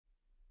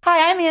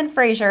Hi, I'm Ann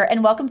Fraser,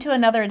 and welcome to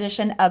another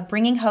edition of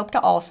Bringing Hope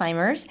to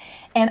Alzheimer's.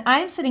 And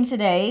I'm sitting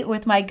today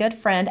with my good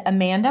friend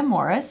Amanda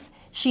Morris.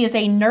 She is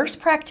a nurse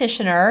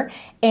practitioner,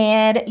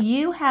 and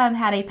you have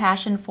had a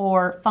passion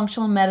for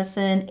functional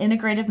medicine,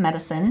 integrative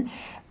medicine,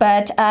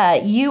 but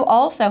you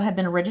also have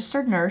been a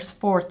registered nurse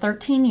for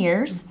 13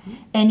 years,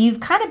 and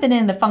you've kind of been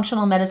in the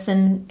functional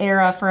medicine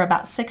era for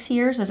about 6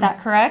 years. Is that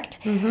correct?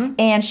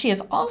 And she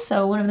is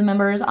also one of the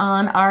members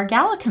on our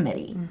gala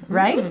committee,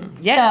 right?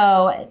 Yes.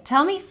 So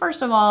tell me,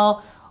 first of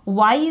all,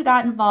 why you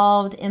got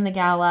involved in the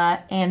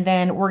gala, and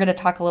then we're going to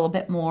talk a little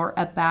bit more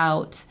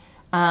about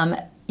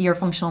your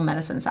functional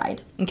medicine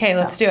side. Okay,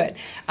 let's do it.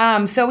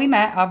 So we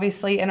met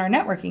obviously in our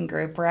networking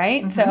group,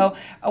 right? So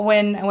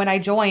when I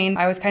joined,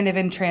 I was kind of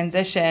in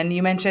transition.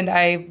 You mentioned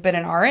I've been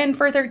an RN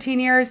for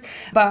 13 years,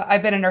 but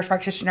I've been a nurse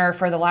practitioner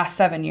for the last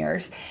 7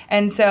 years.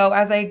 And so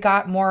as I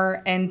got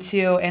more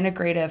into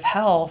integrative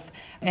health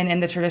and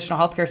in the traditional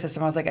healthcare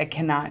system, I was like, I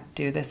cannot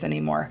do this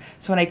anymore.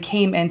 So when I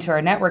came into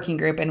our networking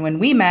group and when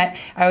we met,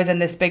 I was in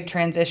this big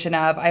transition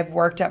of I've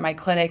worked at my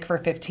clinic for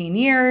 15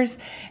 years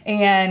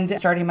and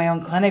starting my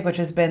own clinic, which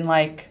has been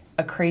like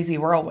a crazy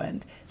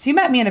whirlwind. So you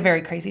met me in a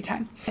very crazy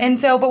time. And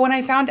so, but when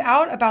I found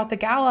out about the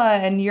gala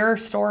and your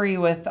story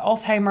with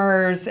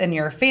Alzheimer's and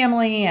your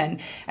family and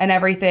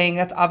everything,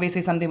 that's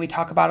obviously something we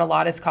talk about a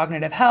lot is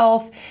cognitive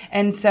health.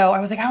 And so I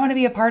was like, I want to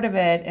be a part of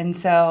it. And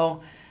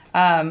so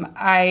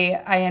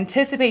I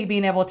anticipate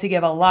being able to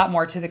give a lot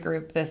more to the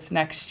group this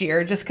next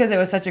year just because it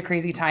was such a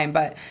crazy time.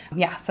 But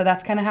yeah, so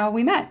that's kind of how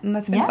we met, and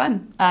that's been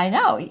fun. I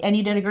know, and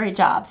you did a great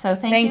job. So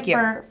thank you.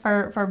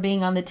 For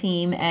being on the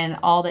team and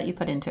all that you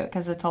put into it,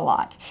 because it's a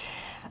lot.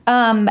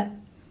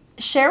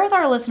 Share with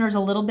our listeners a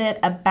little bit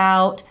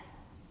about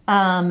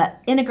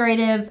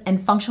integrative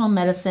and functional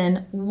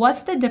medicine.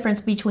 What's the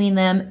difference between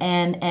them,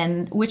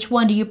 and which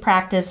one do you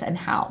practice and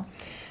how?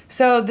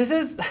 So this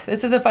is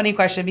a funny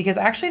question because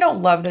I actually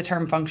don't love the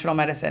term functional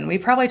medicine. We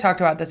probably talked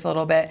about this a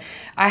little bit.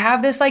 I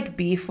have this like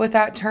beef with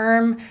that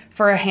term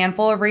for a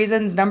handful of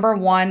reasons. Number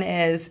one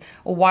is,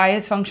 why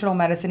is functional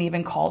medicine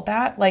even called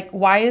that? Like,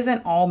 why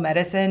isn't all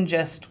medicine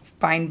just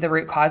find the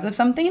root cause of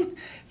something,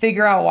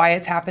 figure out why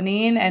it's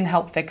happening, and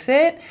help fix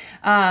it?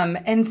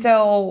 And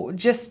so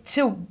just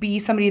to be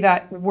somebody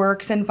that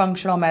works in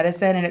functional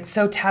medicine, and it's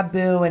so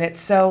taboo, and it's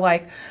so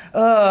like,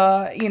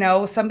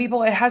 some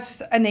people, it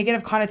has a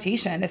negative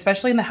connotation,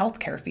 especially in the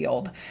healthcare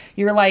field.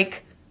 You're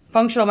like,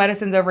 functional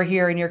medicine's over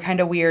here and you're kind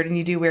of weird and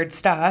you do weird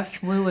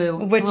stuff. Woo-woo.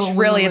 Which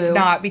really it's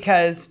not,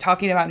 because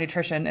talking about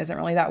nutrition isn't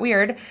really that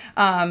weird.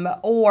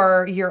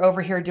 Or you're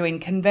over here doing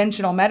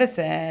conventional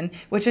medicine,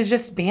 which is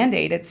just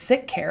Band-Aid. It's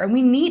sick care, and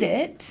we need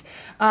it.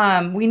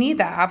 We need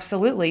that,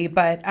 absolutely.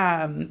 But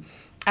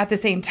at the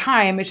same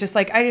time, it's just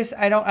like,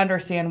 I don't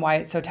understand why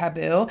it's so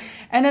taboo.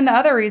 And then the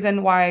other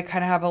reason why I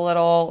kind of have a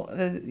little,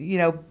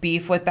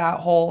 beef with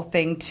that whole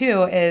thing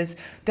too, is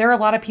there are a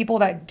lot of people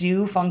that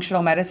do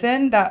functional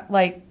medicine that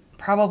like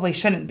probably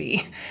shouldn't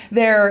be.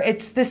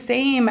 It's the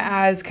same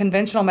as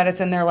conventional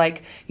medicine. They're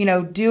like,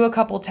 do a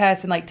couple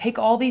tests and like take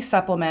all these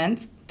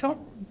supplements.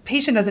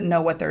 Patient doesn't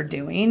know what they're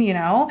doing,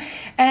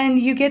 and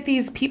you get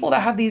these people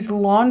that have these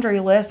laundry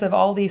lists of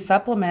all these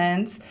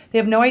supplements. They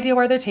have no idea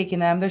where they're taking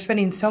them. They're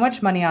spending so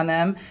much money on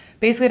them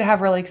basically to have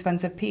really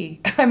expensive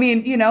pee. I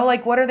mean,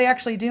 like what are they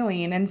actually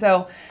doing? And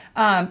so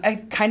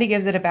it kind of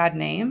gives it a bad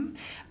name.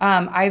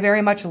 I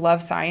very much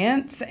love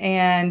science,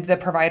 and the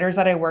providers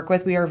that I work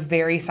with, we are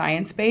very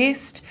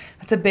science-based.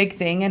 That's a big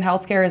thing in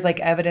healthcare, is like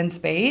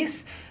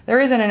evidence-based. There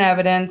isn't an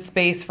evidence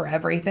base for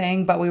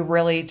everything, but we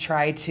really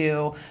try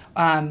to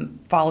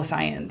follow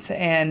science.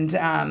 And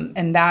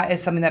that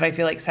is something that I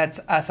feel like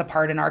sets us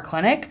apart in our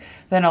clinic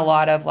than a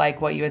lot of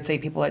like what you would say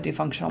people that do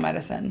functional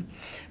medicine.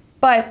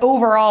 But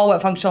overall, what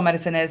functional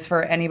medicine is,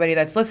 for anybody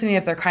that's listening,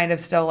 if they're kind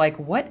of still like,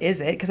 what is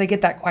it? Because I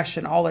get that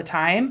question all the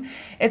time.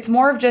 It's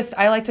more of just,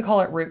 I like to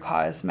call it root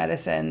cause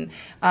medicine.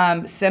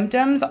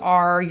 Symptoms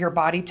are your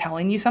body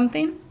telling you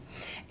something.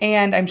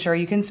 And I'm sure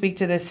you can speak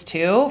to this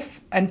too.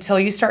 Until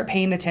you start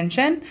paying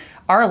attention,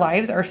 our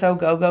lives are so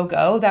go, go,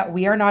 go that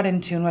we are not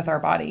in tune with our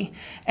body.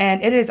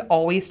 And it is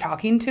always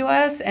talking to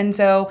us. And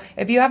so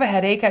if you have a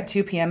headache at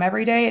 2 p.m.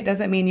 every day, it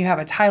doesn't mean you have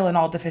a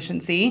Tylenol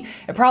deficiency.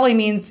 It probably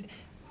means,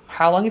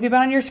 how long have you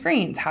been on your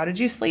screens? How did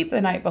you sleep the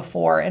night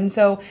before? And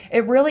so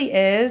it really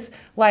is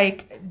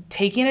like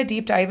taking a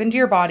deep dive into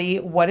your body.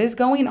 What is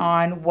going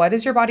on? What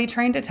is your body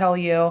trying to tell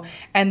you?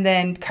 And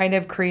then kind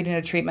of creating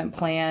a treatment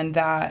plan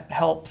that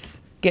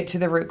helps get to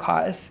the root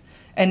cause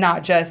and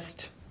not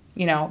just,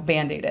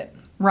 Band-Aid it.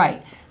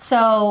 Right.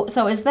 So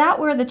is that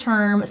where the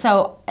term,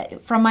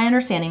 from my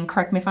understanding,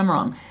 correct me if I'm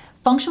wrong,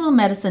 functional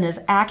medicine is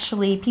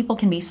actually, people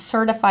can be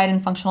certified in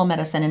functional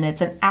medicine, and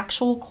it's an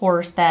actual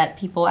course that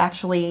people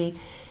actually,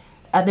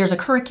 there's a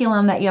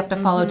curriculum that you have to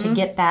follow to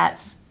get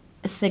that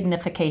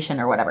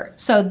signification or whatever.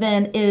 So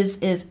then is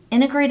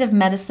integrative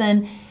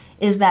medicine,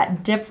 is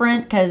that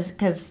different?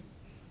 Because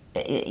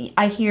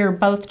I hear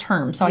both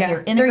terms. So I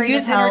hear integrative they're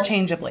used health,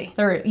 interchangeably.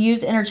 They're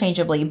used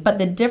interchangeably. But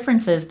the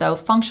difference is, though,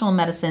 functional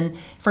medicine,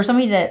 for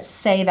somebody to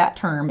say that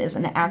term, is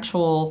an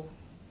actual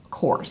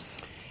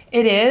course.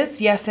 It is,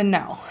 yes and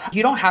no.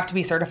 You don't have to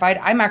be certified.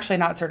 I'm actually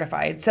not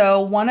certified. So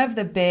one of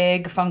the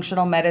big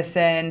functional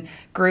medicine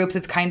groups,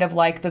 it's kind of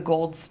like the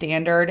gold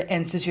standard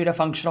Institute of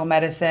Functional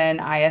Medicine,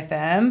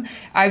 IFM.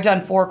 I've done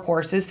 4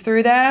 courses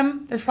through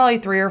them. There's probably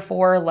 3 or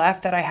 4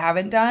 left that I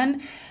haven't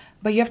done,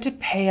 but you have to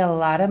pay a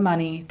lot of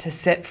money to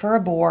sit for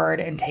a board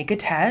and take a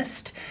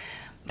test.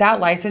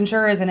 That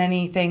licensure isn't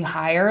anything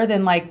higher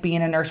than like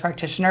being a nurse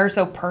practitioner.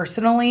 So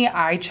personally,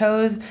 I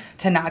chose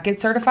to not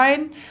get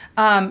certified.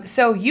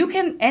 So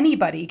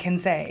anybody can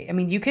say, I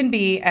mean, you can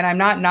be, and I'm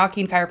not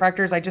knocking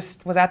chiropractors. I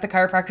just was at the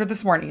chiropractor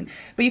this morning,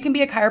 but you can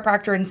be a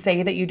chiropractor and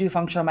say that you do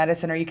functional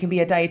medicine, or you can be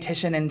a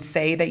dietitian and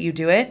say that you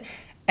do it.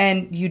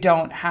 And you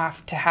don't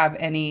have to have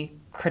any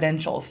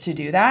credentials to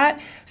do that.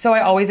 So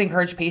I always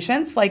encourage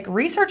patients, like,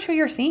 research who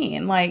you're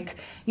seeing. Like,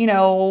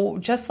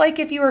 just like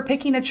if you were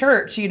picking a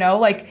church,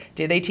 like,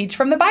 do they teach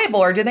from the Bible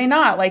or do they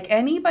not? Like,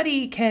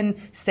 anybody can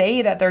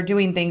say that they're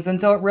doing things. And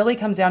so it really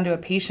comes down to a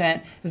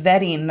patient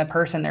vetting the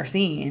person they're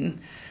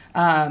seeing,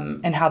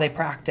 and how they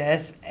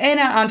practice. And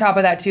on top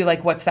of that too,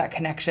 like, what's that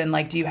connection?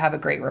 Like, do you have a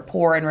great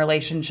rapport and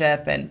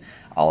relationship and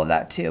all of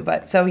that too?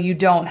 But so you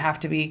don't have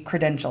to be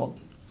credentialed.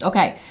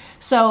 Okay,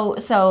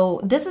 so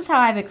this is how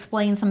I've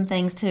explained some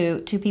things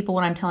to people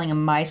when I'm telling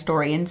them my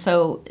story. And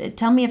so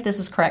tell me if this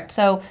is correct.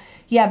 So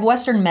you have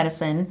Western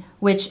medicine,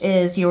 which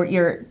is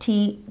you're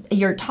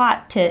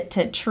taught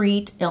to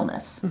treat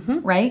illness,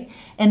 right?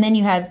 And then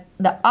you have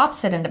the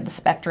opposite end of the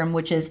spectrum,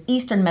 which is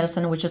Eastern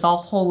medicine, which is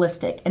all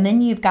holistic. And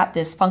then you've got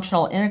this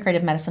functional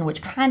integrative medicine,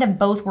 which kind of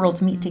both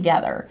worlds meet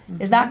together.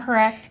 Is that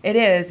correct? It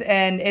is.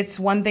 And it's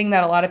one thing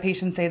that a lot of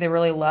patients say they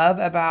really love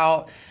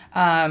about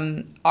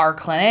our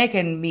clinic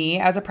and me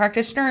as a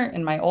practitioner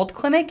in my old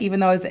clinic, even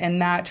though I was in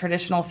that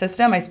traditional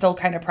system, I still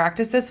kind of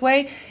practice this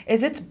way,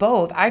 is it's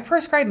both. I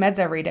prescribe meds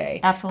every day.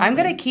 Absolutely. I'm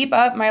going to keep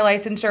up my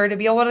licensure to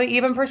be able to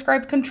even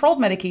prescribe controlled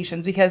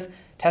medications, because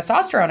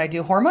testosterone, I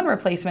do hormone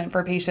replacement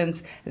for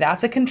patients.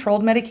 That's a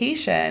controlled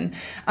medication.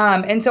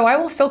 And so I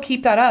will still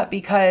keep that up,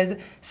 because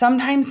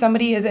sometimes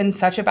somebody is in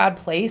such a bad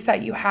place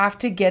that you have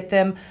to get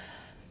them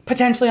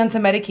potentially on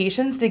some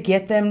medications to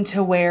get them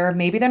to where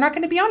maybe they're not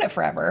going to be on it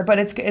forever, but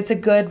it's a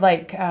good,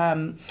 like,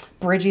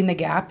 bridging the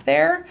gap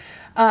there.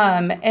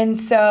 And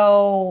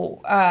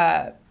so,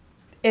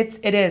 it's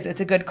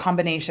a good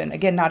combination.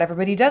 Again, not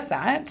everybody does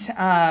that.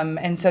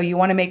 And so you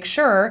want to make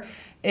sure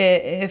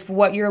if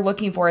what you're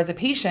looking for as a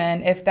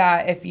patient,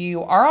 if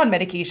you are on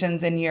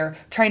medications and you're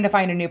trying to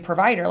find a new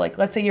provider, like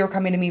let's say you're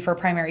coming to me for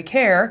primary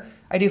care,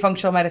 I do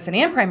functional medicine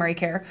and primary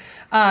care,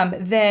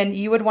 then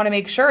you would want to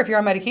make sure if you're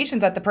on medications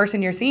that the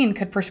person you're seeing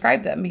could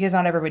prescribe them, because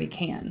not everybody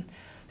can.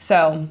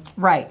 So.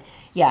 Right.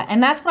 Yeah,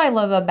 and that's what I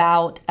love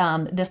about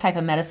this type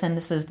of medicine.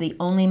 This is the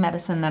only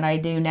medicine that I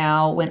do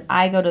now. When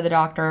I go to the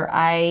doctor,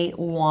 I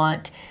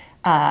want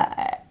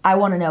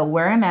to know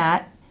where I'm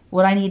at,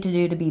 what I need to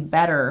do to be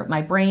better,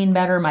 my brain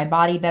better, my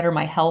body better,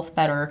 my health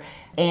better.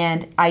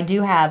 And I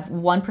do have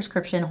one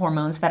prescription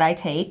hormones that I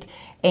take,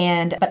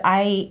 but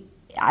I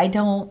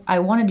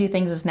want to do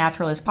things as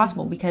natural as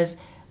possible, because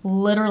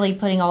literally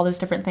putting all those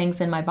different things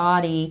in my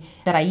body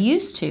that I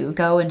used to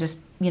go and just,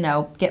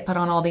 get put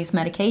on all these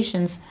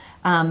medications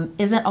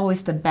isn't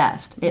always the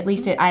best. At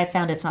least I have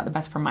found it's not the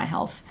best for my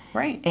health.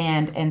 Right.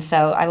 And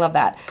so I love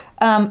that.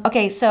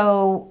 Okay,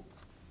 so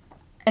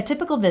a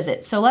typical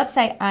visit. So let's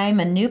say I'm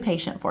a new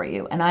patient for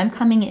you and I'm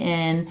coming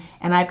in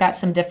and I've got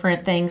some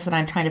different things that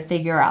I'm trying to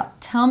figure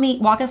out.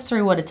 Walk us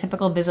through what a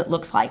typical visit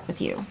looks like with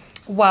you.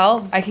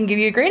 Well, I can give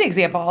you a great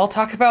example. I'll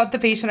talk about the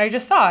patient I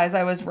just saw as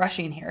I was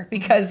rushing here,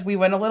 because we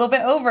went a little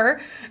bit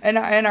over in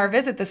our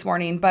visit this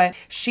morning, but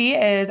she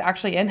is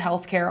actually in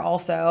healthcare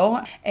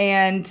also.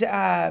 And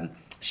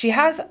she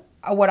has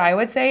what I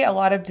would say a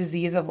lot of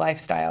disease of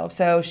lifestyle.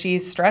 So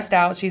she's stressed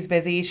out, she's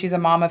busy, she's a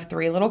mom of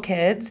 3 little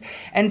kids.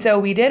 And so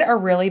we did a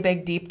really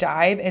big deep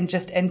dive and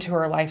just into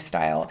her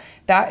lifestyle.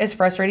 That is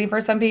frustrating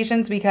for some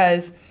patients,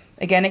 because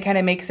again, it kind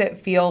of makes it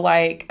feel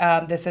like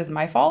this is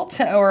my fault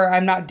or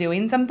I'm not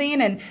doing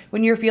something. And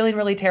when you're feeling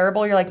really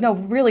terrible, you're like, no,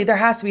 really, there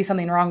has to be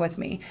something wrong with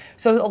me.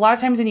 So a lot of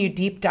times when you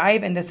deep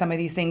dive into some of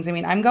these things, I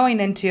mean, I'm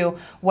going into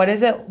what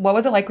was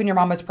it like when your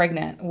mom was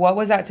pregnant? What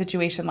was that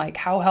situation like?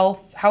 How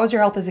was your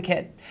health as a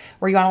kid?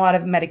 Were you on a lot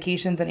of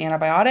medications and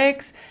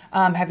antibiotics?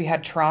 Have you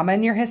had trauma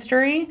in your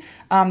history?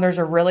 There's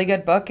a really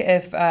good book,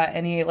 if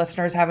any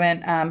listeners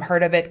haven't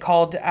heard of it,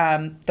 called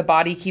The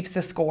Body Keeps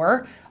the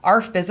Score. Our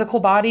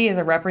physical body is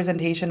a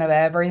representation of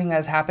everything that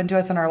has happened to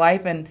us in our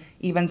life, and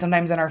even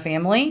sometimes in our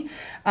family.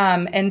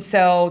 And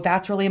so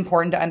that's really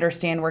important to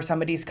understand where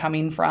somebody's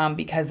coming from,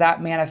 because that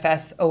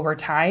manifests over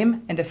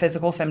time into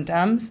physical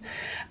symptoms.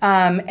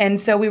 And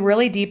so we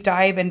really deep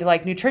dive into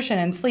like nutrition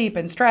and sleep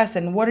and stress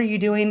and what are you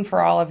doing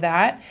for all of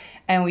that.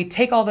 And we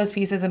take all those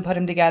pieces and put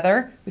them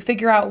together. We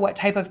figure out what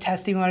type of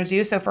testing we want to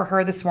do. So for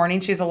her this morning,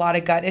 she has a lot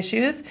of gut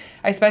issues.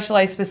 I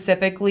specialize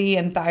specifically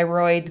in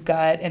thyroid,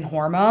 gut, and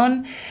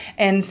hormone.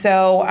 And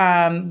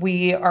so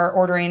we are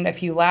ordering a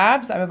few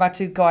labs. I'm about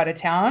to go out of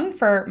town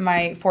for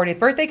my 40th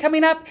birthday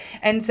coming up.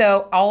 And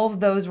so all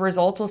of those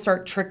results will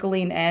start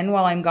trickling in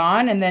while I'm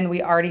gone. And then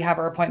we already have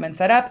our appointment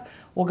set up.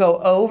 We'll go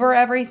over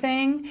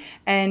everything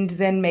and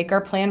then make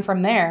our plan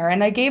from there.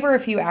 And I gave her a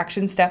few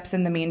action steps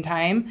in the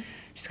meantime.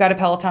 She's got a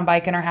Peloton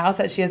bike in her house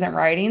that she isn't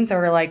riding. So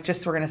we're like,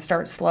 we're going to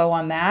start slow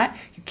on that.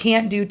 You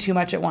can't do too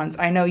much at once.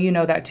 I know you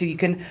know that too. You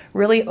can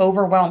really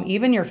overwhelm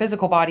even your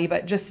physical body,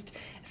 but just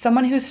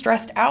someone who's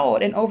stressed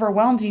out and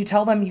overwhelmed, you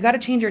tell them, you got to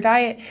change your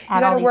diet. You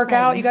got to work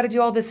out. You got to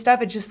do all this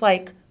stuff. It's just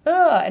like,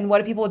 ugh. And what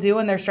do people do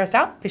when they're stressed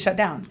out? They shut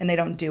down and they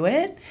don't do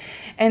it.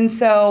 And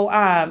so,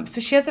 so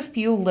she has a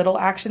few little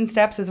action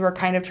steps as we're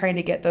kind of trying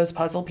to get those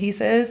puzzle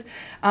pieces.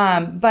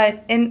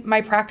 But in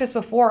my practice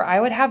before, I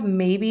would have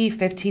maybe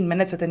 15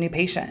 minutes with a new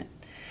patient.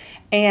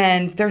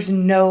 And there's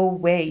no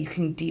way you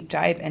can deep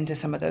dive into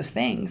some of those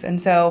things.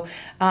 And so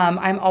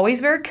I'm always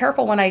very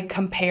careful when I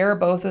compare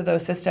both of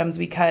those systems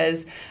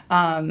because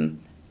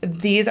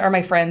these are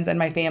my friends and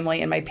my family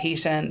and my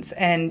patients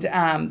and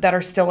that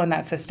are still in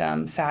that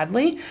system,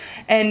 sadly.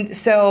 And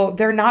so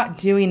they're not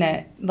doing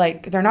it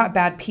like they're not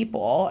bad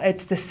people.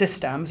 It's the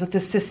system. So it's a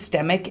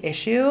systemic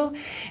issue.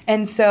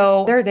 And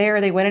so they're there.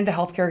 They went into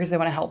healthcare because they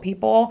want to help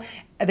people.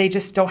 They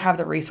just don't have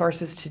the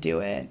resources to do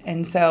it.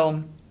 And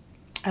so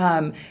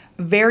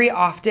very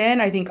often,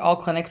 I think all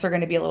clinics are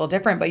going to be a little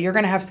different, but you're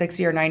going to have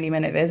 60 or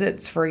 90-minute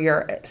visits for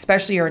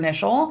especially your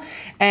initial.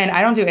 And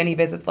I don't do any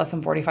visits less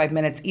than 45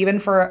 minutes, even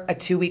for a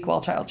 2-week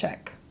well-child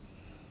check.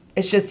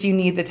 It's just you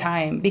need the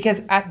time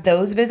because at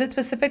those visits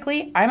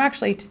specifically, I'm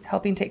actually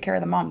helping take care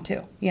of the mom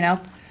too,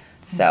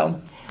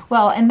 So.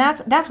 Well, and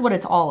that's what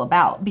it's all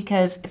about,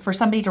 because for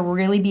somebody to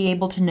really be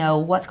able to know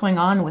what's going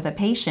on with a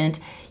patient,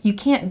 you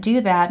can't do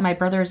that. My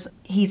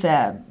he's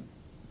a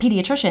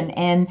pediatrician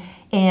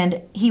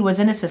and he was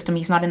in a system.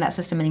 He's not in that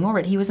system anymore,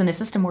 but he was in a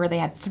system where they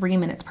had 3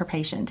 minutes per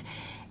patient.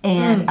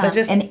 And it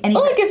gives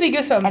me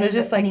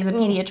goosebumps. And he's a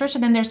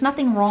pediatrician, and there's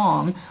nothing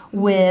wrong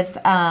with,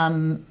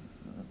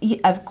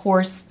 of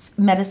course,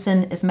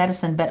 medicine is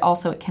medicine, but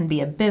also it can be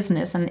a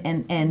business.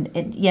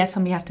 And yes,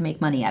 somebody has to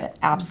make money at it,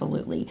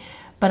 absolutely.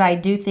 But I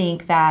do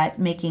think that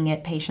making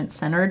it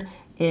patient-centered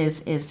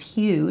is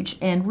huge,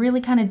 and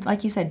really kind of,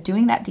 like you said,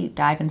 doing that deep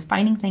dive and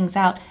finding things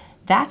out.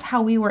 That's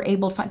how we were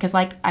able to find, because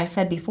like I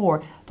said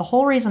before, the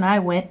whole reason I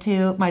went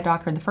to my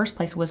doctor in the first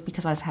place was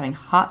because I was having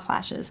hot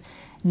flashes,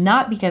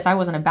 not because I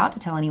wasn't about to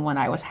tell anyone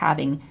I was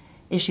having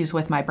issues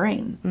with my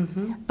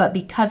brain, but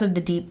because of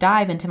the deep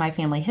dive into my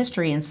family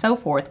history and so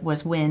forth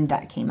was when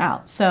that came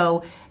out.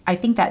 So I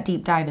think that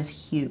deep dive is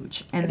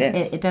huge, and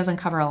it does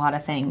uncover a lot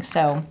of things.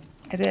 So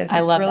it is.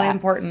 I love really that.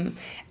 important.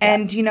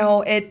 And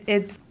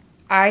it's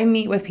I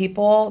meet with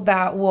people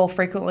that will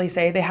frequently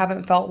say they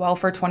haven't felt well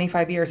for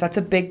 25 years. That's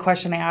a big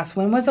question I ask.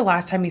 When was the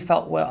last time you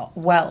felt well?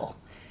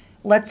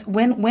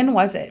 When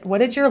was it? What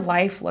did your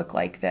life look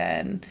like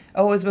then?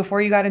 Oh, it was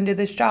before you got into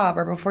this job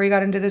or before you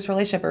got into this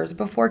relationship or it was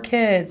before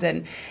kids.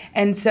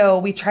 And so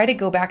we try to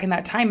go back in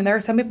that time. And there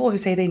are some people who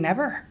say they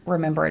never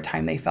remember a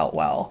time they felt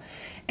well.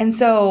 And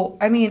so,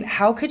 I mean,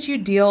 how could you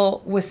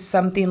deal with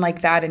something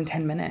like that in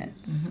 10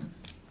 minutes? Mm-hmm.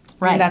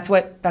 Right. And that's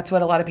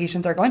what a lot of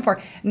patients are going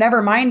for.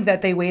 Never mind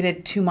that they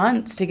waited 2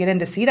 months to get in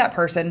to see that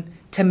person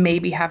to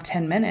maybe have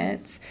 10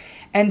 minutes.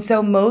 And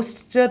so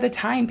most of the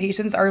time,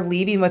 patients are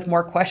leaving with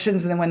more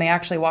questions than when they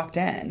actually walked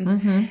in.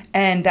 Mm-hmm.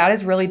 And that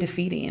is really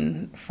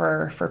defeating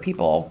for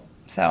people.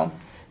 So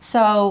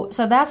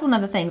that's one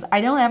of the things. I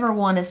don't ever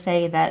want to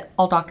say that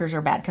all doctors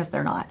are bad, because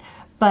they're not.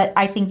 But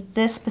I think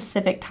this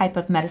specific type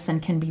of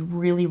medicine can be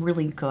really,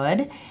 really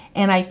good.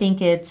 And I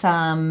think it's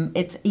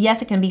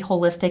yes, it can be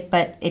holistic,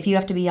 but if you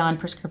have to be on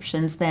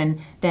prescriptions,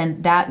 then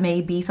that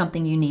may be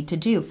something you need to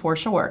do for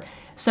sure.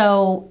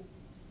 So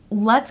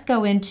let's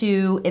go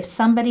into, if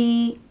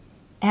somebody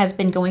has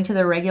been going to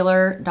their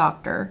regular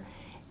doctor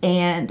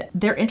and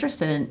they're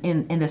interested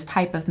in this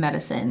type of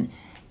medicine,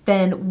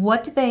 then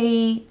what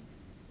do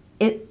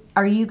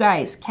are you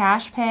guys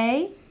cash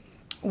pay?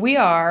 We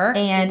are,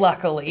 and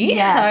luckily.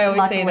 Yes, I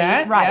always say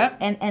that. Right.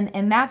 Yep.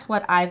 And that's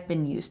what I've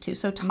been used to.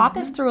 So talk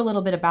us through a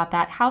little bit about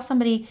that. How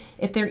somebody,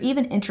 if they're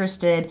even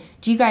interested,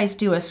 do you guys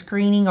do a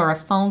screening or a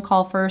phone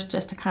call first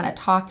just to kind of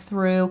talk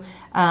through?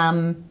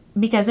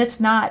 Because it's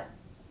not,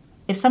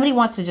 if somebody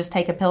wants to just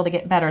take a pill to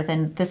get better,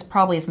 then this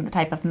probably isn't the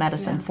type of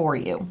medicine for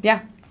you.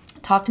 Yeah.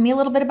 Talk to me a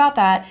little bit about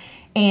that.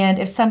 And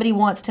if somebody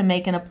wants to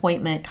make an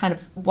appointment, kind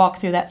of walk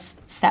through that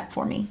step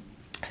for me.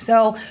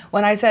 So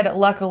when I said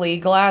luckily,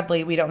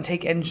 gladly, we don't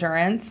take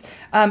insurance.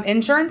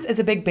 Insurance is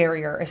a big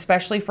barrier,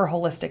 especially for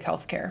holistic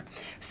healthcare.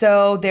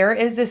 So there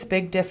is this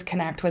big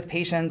disconnect with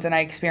patients, and I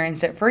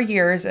experienced it for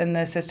years in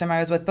the system I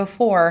was with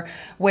before,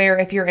 where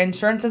if your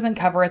insurance doesn't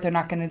cover it, they're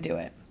not going to do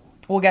it.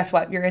 Well, guess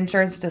what? Your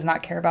insurance does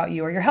not care about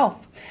you or your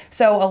health.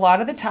 So a lot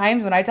of the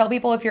times when I tell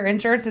people if your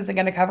insurance isn't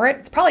going to cover it,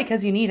 it's probably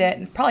because you need it,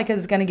 and probably because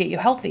it's going to get you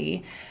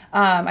healthy.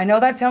 I know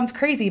that sounds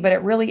crazy, but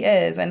it really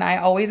is. And I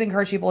always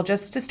encourage people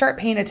just to start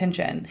paying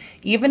attention.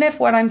 Even if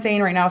what I'm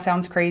saying right now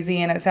sounds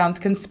crazy and it sounds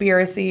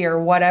conspiracy or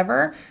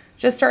whatever,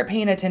 just start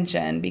paying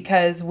attention,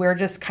 because we're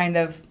just kind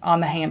of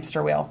on the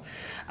hamster wheel.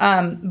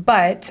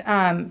 But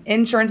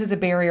insurance is a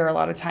barrier a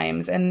lot of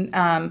times.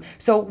 And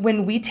so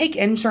when we take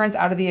insurance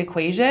out of the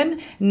equation,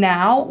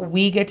 now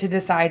we get to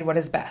decide what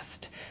is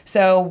best.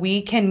 So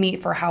we can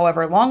meet for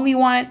however long we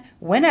want,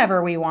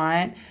 whenever we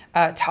want,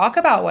 talk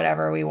about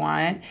whatever we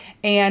want,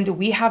 and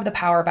we have the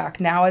power back.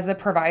 Now as a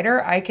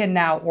provider, I can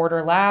now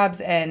order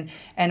labs and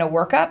a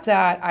workup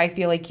that I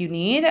feel like you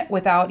need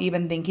without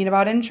even thinking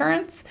about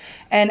insurance.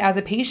 And as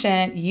a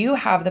patient, you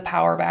have the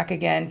power back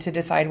again to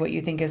decide what you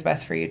think is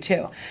best for you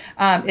too.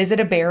 Is it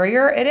a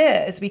barrier? It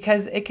is,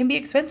 because it can be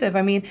expensive.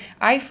 I mean,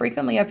 I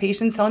frequently have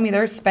patients telling me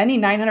they're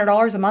spending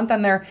 $900 a month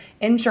on their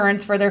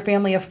insurance for their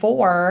family of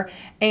 4,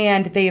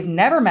 and they've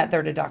never met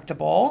their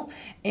deductible,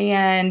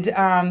 and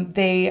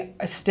they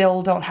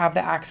still don't have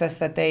the access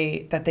that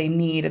they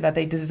need, that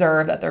they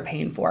deserve, that they're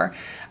paying for.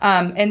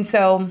 And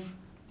so,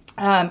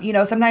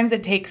 sometimes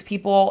it takes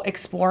people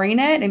exploring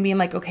it and being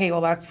like, okay,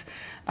 well, that's,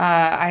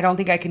 I don't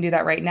think I can do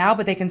that right now,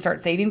 but they can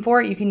start saving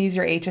for it. You can use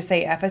your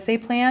HSA,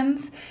 FSA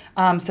plans.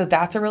 So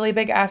that's a really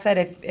big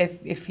asset.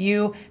 If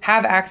you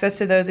have access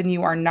to those and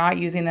you are not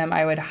using them,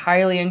 I would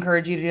highly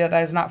encourage you to do that.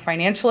 That is not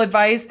financial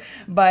advice,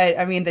 but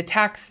I mean, the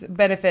tax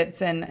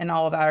benefits and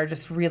all of that are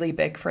just really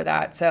big for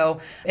that. So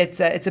it's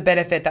a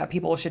benefit that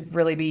people should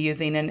really be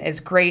using, and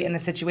is great in a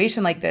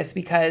situation like this,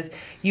 because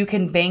you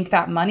can bank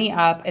that money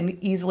up and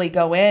easily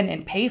go in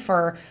and pay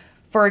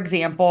for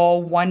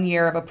example, 1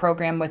 year of a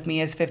program with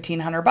me is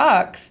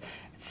 $1,500.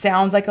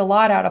 Sounds like a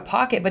lot out of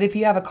pocket, but if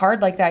you have a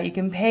card like that, you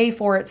can pay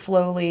for it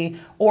slowly,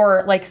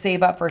 or like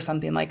save up for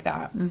something like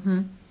that.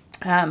 Mm-hmm.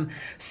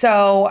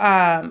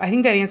 I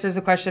think that answers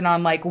the question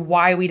on like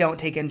why we don't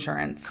take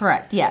insurance.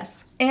 Correct.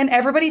 Yes. And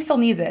everybody still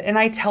needs it. And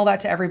I tell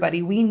that to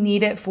everybody. We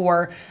need it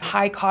for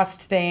high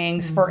cost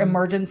things, for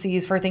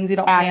emergencies, for things we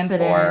don't plan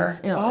for.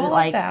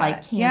 Like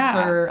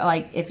cancer,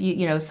 like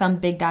if some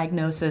big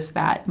diagnosis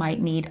that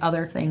might need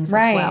other things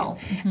right. as well.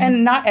 Mm-hmm.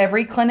 And not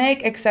every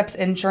clinic accepts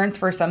insurance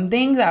for some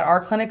things. At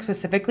our clinic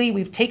specifically,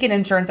 we've taken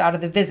insurance out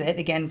of the visit,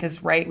 again,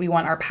 because, right, we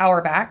want our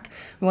power back.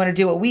 We want to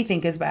do what we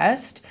think is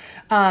best.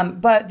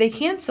 But they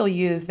can still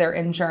use their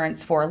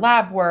insurance for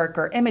lab work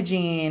or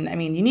imaging. I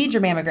mean, you need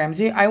your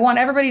mammograms. I want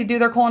everybody to do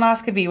their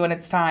colonoscopy when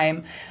it's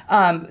time.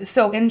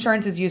 So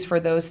insurance is used for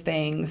those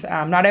things.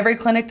 Not every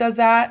clinic does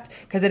that,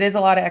 because it is a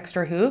lot of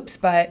extra hoops,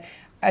 but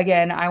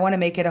again, I want to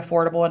make it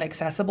affordable and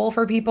accessible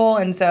for people.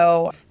 And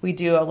so we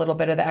do a little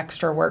bit of the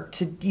extra work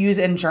to use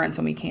insurance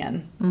when we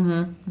can.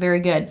 Mm-hmm.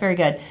 Very good. Very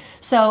good.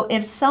 So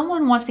if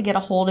someone wants to get a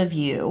hold of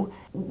you,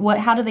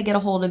 how do they get a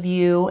hold of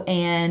you,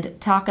 and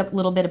talk a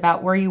little bit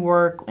about where you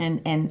work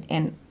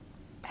and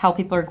how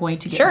people are going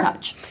to get in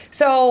touch?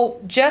 So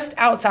just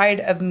outside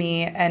of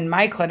me and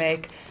my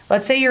clinic,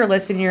 let's say you're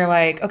listening, you're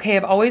like, okay,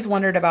 I've always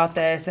wondered about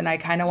this and I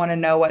kind of want to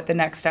know what the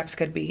next steps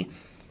could be.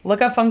 Look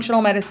up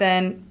functional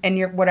medicine in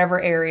your whatever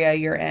area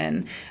you're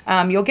in.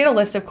 You'll get a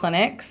list of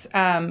clinics.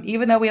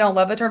 Even though we don't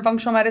love the term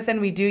functional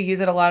medicine, we do use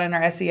it a lot in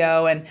our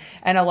SEO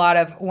and a lot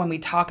of when we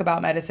talk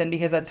about medicine,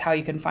 because that's how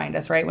you can find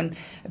us, right? When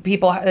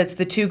people, it's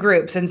the two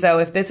groups. And so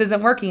if this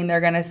isn't working, they're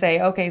going to say,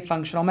 okay,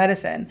 functional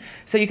medicine.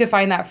 So you can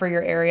find that for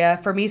your area.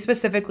 For me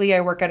specifically,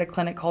 I work at a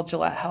clinic called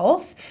Gillette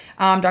Health.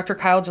 Dr.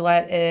 Kyle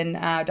Gillette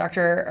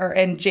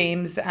and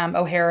James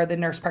O'Hara, the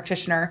nurse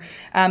practitioner,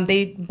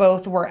 they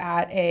both were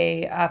at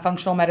a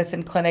functional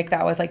medicine clinic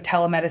that was like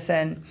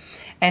telemedicine.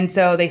 And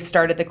so they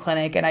started the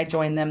clinic, and I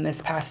joined them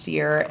this past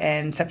year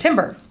in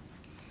September.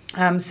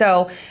 I'm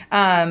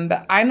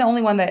the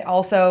only one that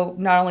also,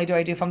 not only do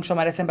I do functional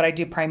medicine, but I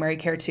do primary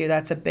care too.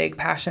 That's a big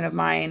passion of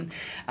mine.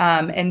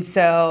 I'm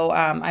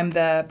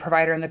the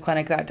provider in the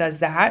clinic that does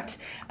that.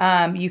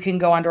 You can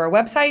go onto our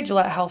website,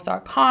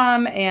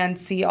 GilletteHealth.com, and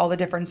see all the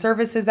different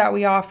services that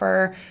we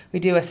offer. We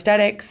do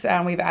aesthetics.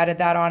 We've added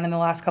that on in the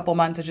last couple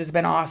months, which has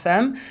been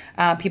awesome.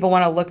 People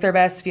want to look their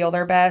best, feel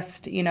their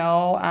best,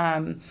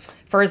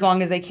 for as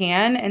long as they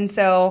can. And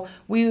so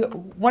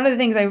one of the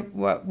things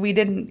we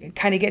didn't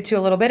kind of get to a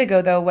little bit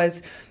ago, though,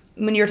 was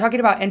when you're talking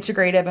about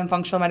integrative and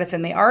functional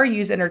medicine, they are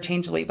used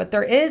interchangeably, but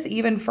there is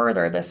even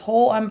further, this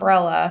whole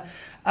umbrella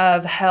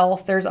of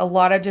health. There's a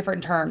lot of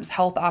different terms: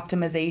 health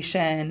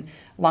optimization,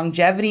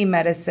 longevity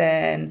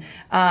medicine.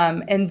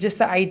 And just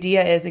the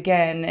idea is,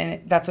 again,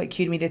 and that's what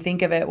cued me to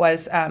think of it,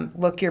 was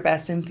look your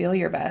best and feel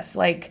your best.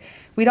 Like,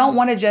 we don't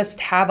want to just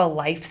have a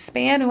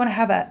lifespan. We want to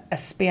have a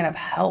span of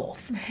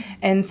health. Mm-hmm.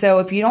 And so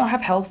if you don't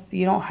have health,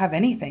 you don't have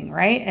anything,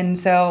 right? And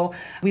so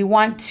we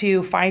want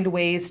to find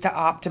ways to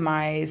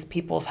optimize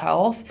people's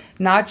health,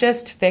 not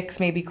just fix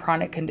maybe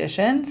chronic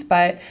conditions,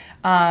 but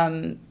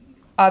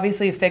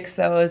obviously fix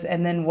those.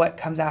 And then what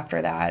comes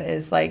after that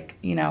is like,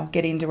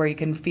 getting to where you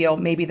can feel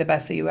maybe the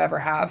best that you ever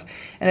have.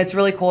 And it's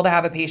really cool to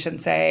have a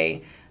patient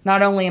say,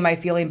 not only am I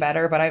feeling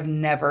better, but I've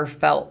never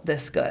felt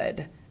this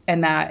good.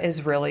 And that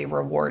is really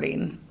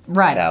rewarding.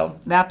 Right. So,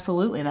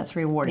 absolutely. That's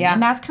rewarding. Yeah.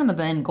 And that's kind of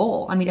the end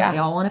goal. I mean, we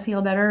all want to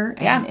feel better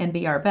and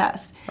be our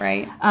best.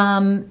 Right.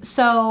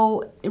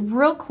 So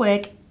real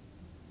quick,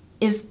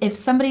 is if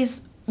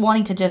somebody's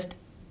wanting to just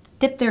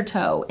dip their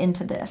toe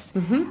into this.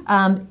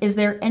 Is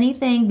there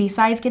anything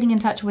besides getting in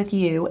touch with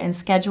you and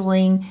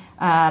scheduling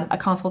a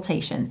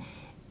consultation?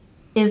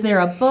 Is there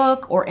a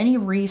book or any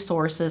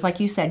resources, like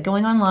you said,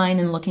 going online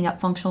and looking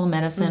up functional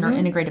medicine or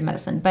integrative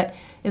medicine, but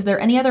is there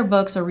any other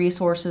books or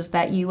resources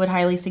that you would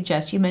highly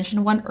suggest? You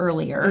mentioned one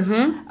earlier.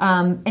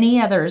 Any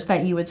others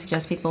that you would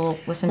suggest people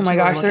listen to? Oh my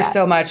gosh, there's at?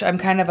 so much. I'm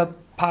kind of a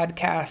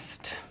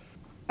podcast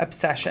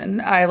obsession.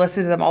 I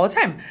listen to them all the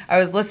time. I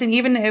was listening,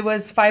 even it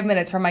was 5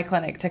 minutes from my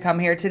clinic to come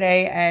here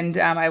today, and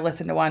I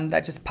listened to one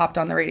that just popped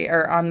on the radio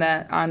or on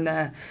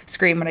the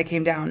screen when I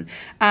came down.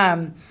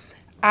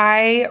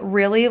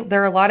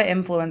 There are a lot of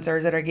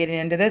influencers that are getting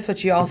into this,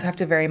 which you also have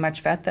to very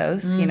much vet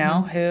those, you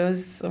know,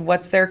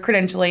 what's their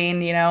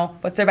credentialing, you know,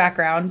 what's their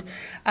background.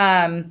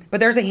 But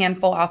there's a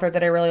handful out there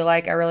that I really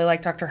like. I really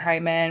like Dr.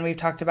 Hyman. We've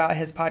talked about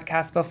his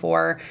podcast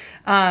before.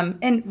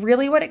 And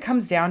really what it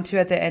comes down to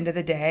at the end of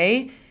the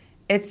day,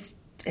 it's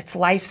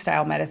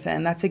lifestyle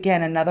medicine. That's,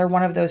 again, another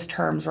one of those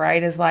terms,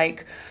 right? Is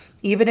like,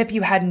 even if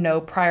you had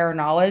no prior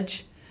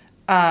knowledge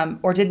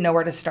or didn't know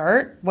where to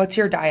start, what's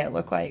your diet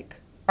look like?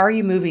 Are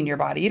you moving your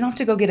body? You don't have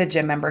to go get a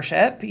gym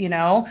membership, you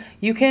know?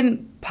 You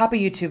can pop a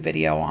YouTube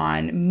video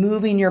on.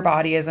 Moving your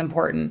body is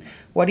important.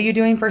 What are you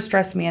doing for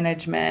stress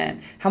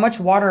management? How much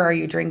water are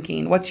you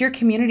drinking? What's your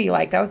community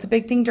like? That was a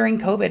big thing during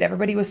COVID.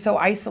 Everybody was so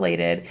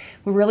isolated.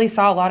 We really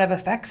saw a lot of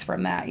effects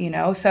from that, you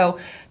know? So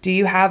do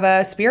you have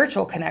a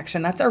spiritual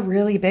connection? That's a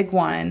really big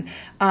one.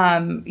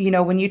 You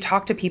know, when you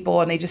talk to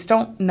people and they just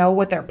don't know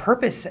what their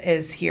purpose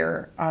is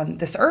here on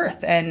this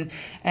earth and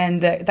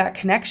that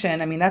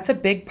connection, I mean, that's a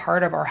big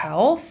part of our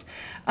health.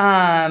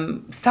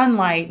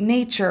 Sunlight,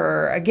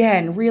 nature,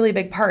 again, really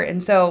big part.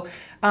 And so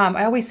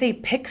I always say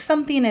pick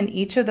something in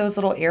each of those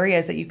little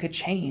areas that you could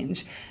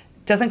change.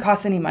 Doesn't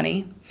cost any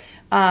money.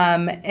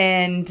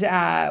 And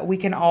we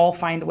can all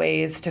find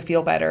ways to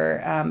feel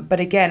better. But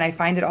again, I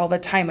find it all the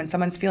time when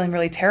someone's feeling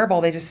really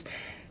terrible, they just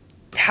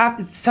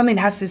something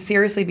has to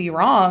seriously be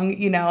wrong,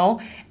 you know,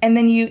 and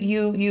then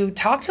you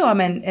talk to them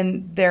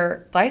and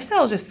their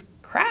lifestyle is just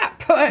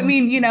crap. I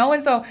mean, you know,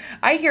 and so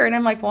I hear it and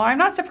I'm like, well, I'm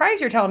not surprised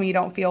you're telling me you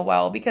don't feel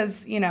well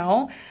because, you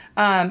know,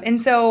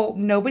 and so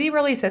nobody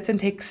really sits and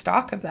takes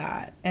stock of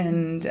that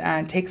and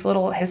takes a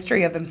little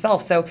history of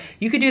themselves. So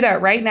you could do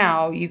that right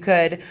now. You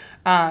could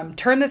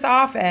turn this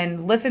off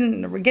and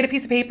listen, get a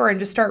piece of paper and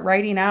just start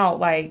writing out,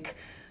 like,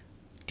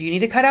 do you need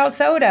to cut out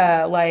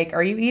soda? Like,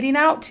 are you eating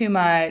out too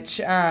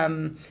much?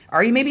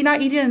 Are you maybe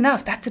not eating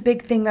enough? That's a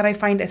big thing that I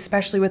find,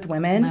 especially with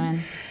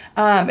women.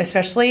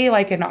 Especially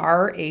like in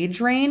our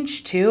age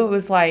range too. It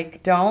was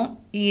like, don't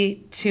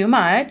eat too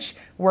much,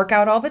 work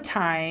out all the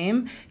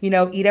time, you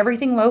know, eat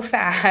everything low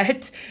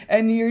fat.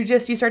 And you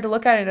start to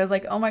look at it as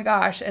like, oh my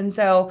gosh. And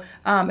so,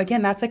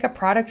 again, that's like a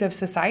product of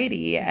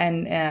society.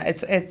 And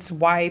it's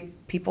why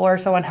people are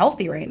so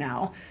unhealthy right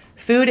now.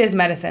 Food is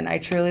medicine. I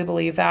truly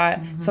believe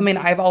that. Something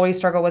I've always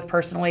struggled with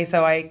personally,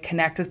 so I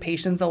connect with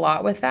patients a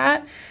lot with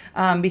that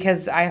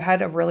because I've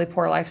had a really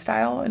poor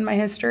lifestyle in my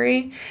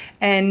history.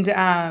 And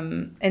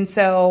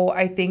so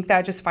I think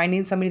that just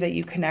finding somebody that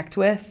you connect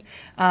with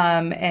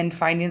and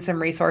finding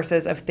some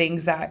resources of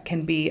things that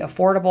can be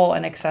affordable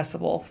and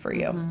accessible for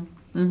you.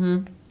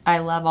 I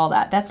love all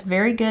that. That's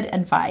very good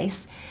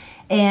advice.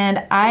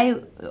 And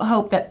I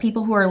hope that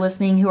people who are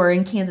listening who are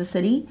in Kansas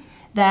City,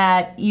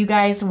 that you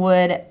guys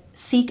would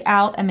seek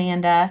out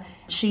Amanda.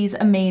 She's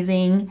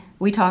amazing.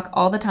 We talk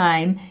all the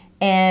time.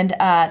 And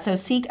so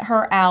seek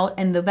her out.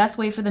 And the best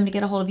way for them to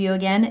get a hold of you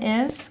again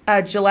is?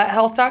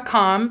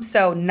 GilletteHealth.com.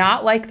 So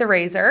not like the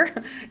razor.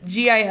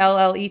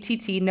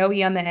 GILLETT, no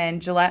E on the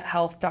end,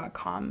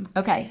 GilletteHealth.com.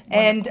 Okay.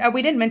 And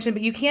we didn't mention,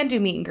 but you can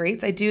do meet and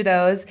greets. I do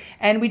those.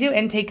 And we do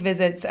intake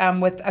visits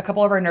with a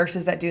couple of our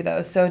nurses that do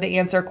those. So to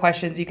answer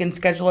questions, you can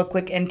schedule a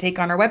quick intake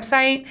on our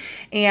website.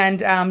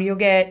 And you'll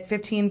get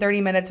 15,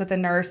 30 minutes with a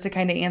nurse to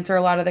kind of answer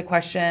a lot of the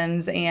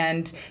questions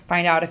and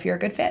find out if you're a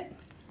good fit.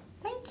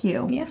 Thank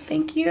you. Yeah,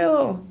 thank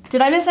you.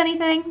 Did I miss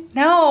anything?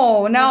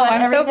 No. I'm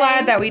everything? so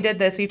glad that we did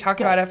this. We've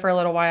talked about it for a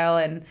little while,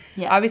 and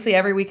obviously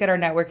every week at our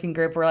networking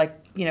group, we're like,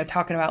 you know,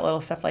 talking about little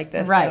stuff like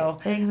this. Right.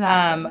 So,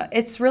 exactly.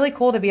 It's really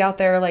cool to be out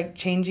there, like,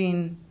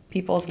 changing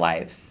people's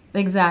lives.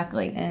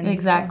 Exactly. And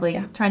exactly. So,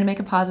 yeah. Trying to make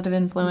a positive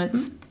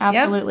influence.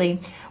 Absolutely.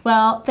 Yep.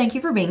 Well, thank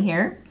you for being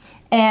here.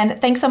 And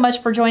thanks so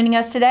much for joining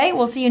us today.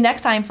 We'll see you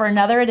next time for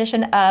another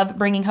edition of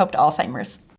Bringing Hope to Alzheimer's.